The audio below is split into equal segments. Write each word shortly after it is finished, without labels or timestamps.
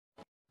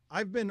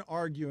I've been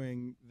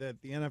arguing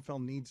that the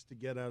NFL needs to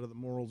get out of the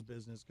morals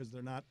business because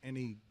they're not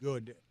any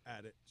good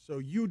at it. So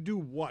you do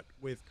what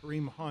with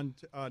Kareem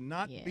Hunt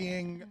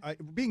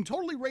being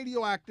totally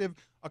radioactive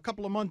a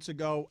couple of months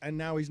ago, and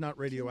now he's not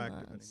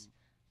radioactive anymore?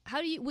 How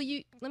do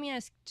you? Let me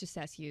ask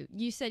you.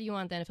 You said you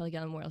want the NFL to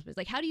get on the morals,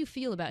 but how do you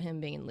feel about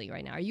him being in the league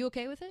right now? Are you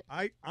okay with it?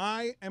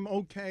 I am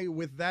okay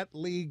with that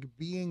league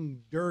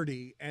being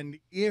dirty, and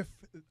if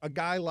a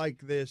guy like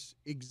this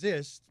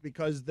exists,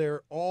 because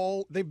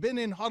they've been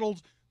in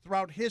huddles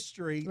throughout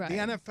history. Right. The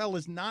NFL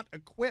is not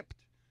equipped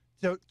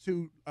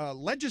to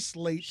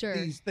legislate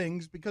these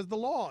things because the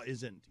law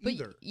isn't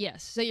either.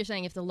 Yes, so you're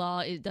saying if the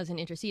law doesn't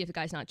intercede, if the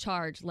guy's not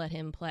charged, let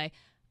him play.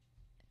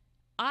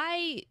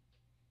 I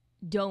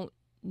don't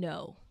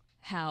know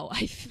how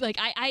I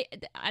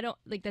don't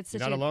like that's such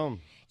You're not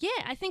alone. Yeah,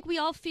 I think we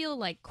all feel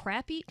like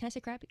crappy. Can I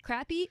say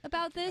crappy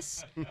about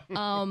this?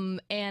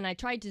 And I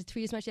tried to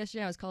tweet as much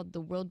yesterday. I was called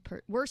the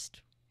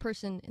worst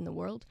person in the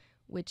world,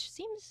 which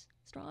seems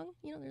strong.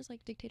 There's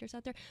like dictators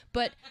out there,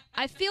 but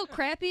I feel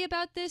crappy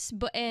about this.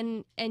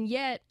 And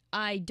yet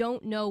I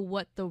don't know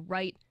what the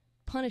right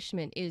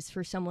punishment is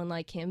for someone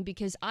like him,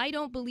 because I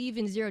don't believe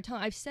in zero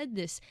tolerance. I've said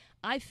this.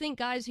 I think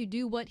guys who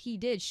do what he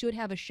did should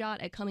have a shot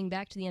at coming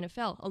back to the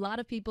NFL. A lot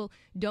of people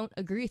don't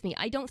agree with me.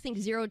 I don't think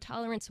zero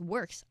tolerance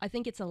works. I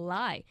think it's a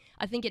lie.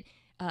 I think it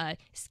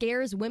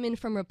scares women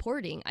from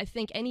reporting. I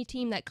think any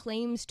team that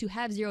claims to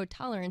have zero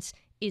tolerance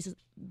is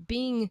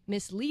being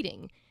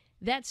misleading.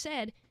 That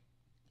said,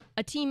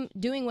 a team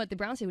doing what the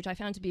Browns did, which I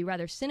found to be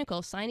rather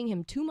cynical, signing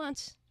him 2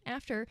 months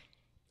after,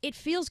 it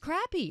feels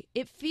crappy.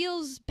 It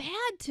feels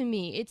bad to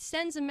me. It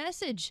sends a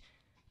message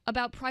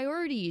about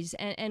priorities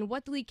and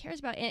what the league cares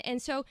about.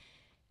 And so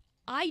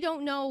I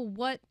don't know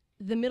what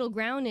the middle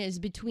ground is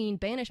between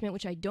banishment,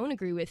 which I don't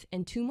agree with,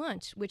 and 2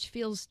 months, which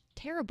feels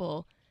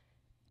terrible.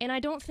 And I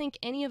don't think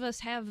any of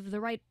us have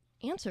the right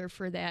answer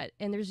for that.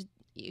 And there's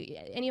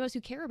any of us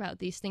who care about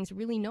these things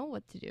really know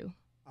what to do.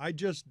 I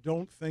just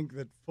don't think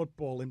that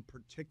football in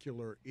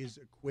particular is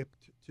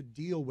equipped to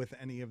deal with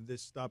any of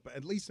this stuff,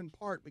 at least in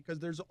part because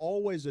there's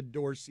always a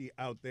Dorsey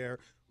out there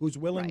who's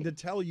willing to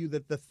tell you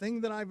that the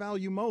thing that I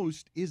value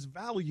most is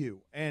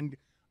value. And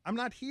I'm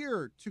not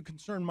here to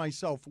concern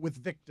myself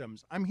with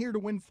victims. I'm here to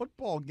win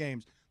football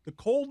games. The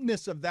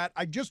coldness of that,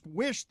 I just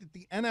wish that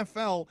the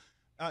NFL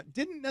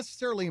didn't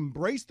necessarily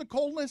embrace the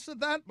coldness of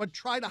that, but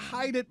try to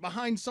hide it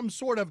behind some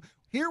sort of,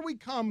 here we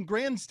come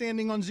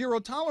grandstanding on zero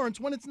tolerance,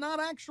 when it's not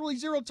actually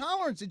zero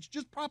tolerance. It's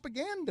just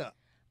propaganda.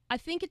 I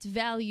think it's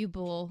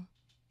valuable.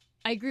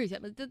 I agree with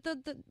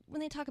that. But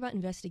when they talk about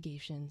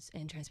investigations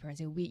and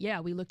transparency,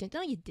 we looked at.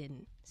 No, you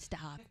didn't.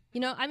 Stop.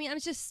 I'm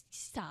just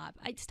stop.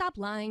 Stop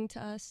lying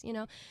to us.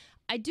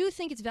 I do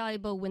think it's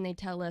valuable when they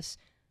tell us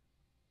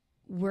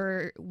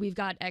we've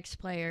got X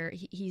player.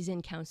 He's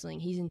in counseling.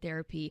 He's in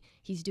therapy.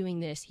 He's doing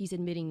this. He's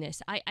admitting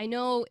this. I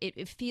know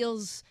it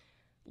feels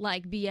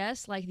like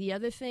BS, like the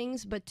other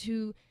things, but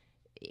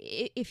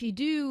if you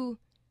do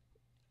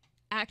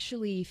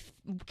actually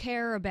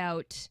care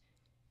about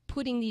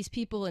putting these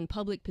people in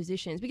public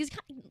positions, because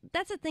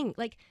that's the thing,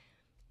 like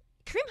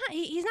Kareem Hunt,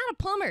 he's not a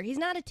plumber, he's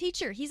not a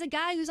teacher, he's a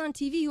guy who's on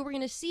TV who we're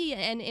going to see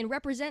and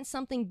represent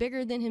something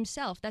bigger than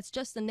himself. That's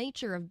just the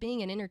nature of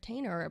being an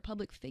entertainer or a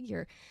public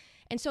figure.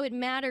 And so it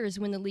matters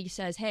when the league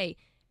says, hey,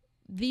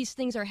 these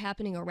things are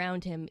happening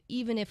around him,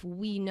 even if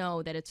we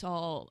know that it's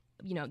all,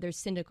 there's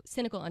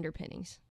cynical underpinnings.